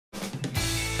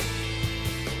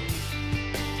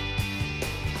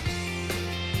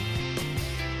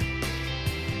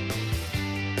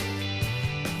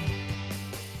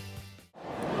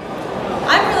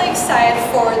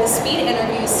the speed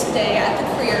interviews today at the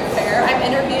career fair. I'm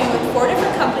interviewing with 4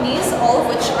 different companies, all of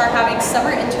which are having summer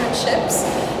internships,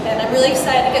 and I'm really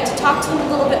excited to get to talk to them a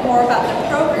little bit more about their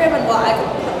program and what I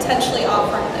could potentially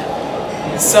offer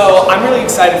them. So I'm really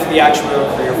excited for the Actuarial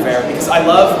Career Fair because I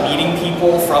love meeting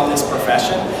people from this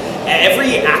profession. And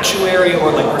every actuary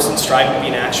or like person striving to be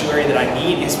an actuary that I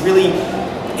meet is really,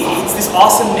 it's this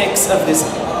awesome mix of this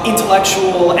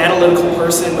intellectual, analytical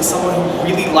person with someone who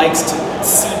really likes to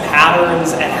see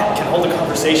patterns and can hold a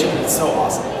conversation, and it's so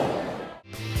awesome.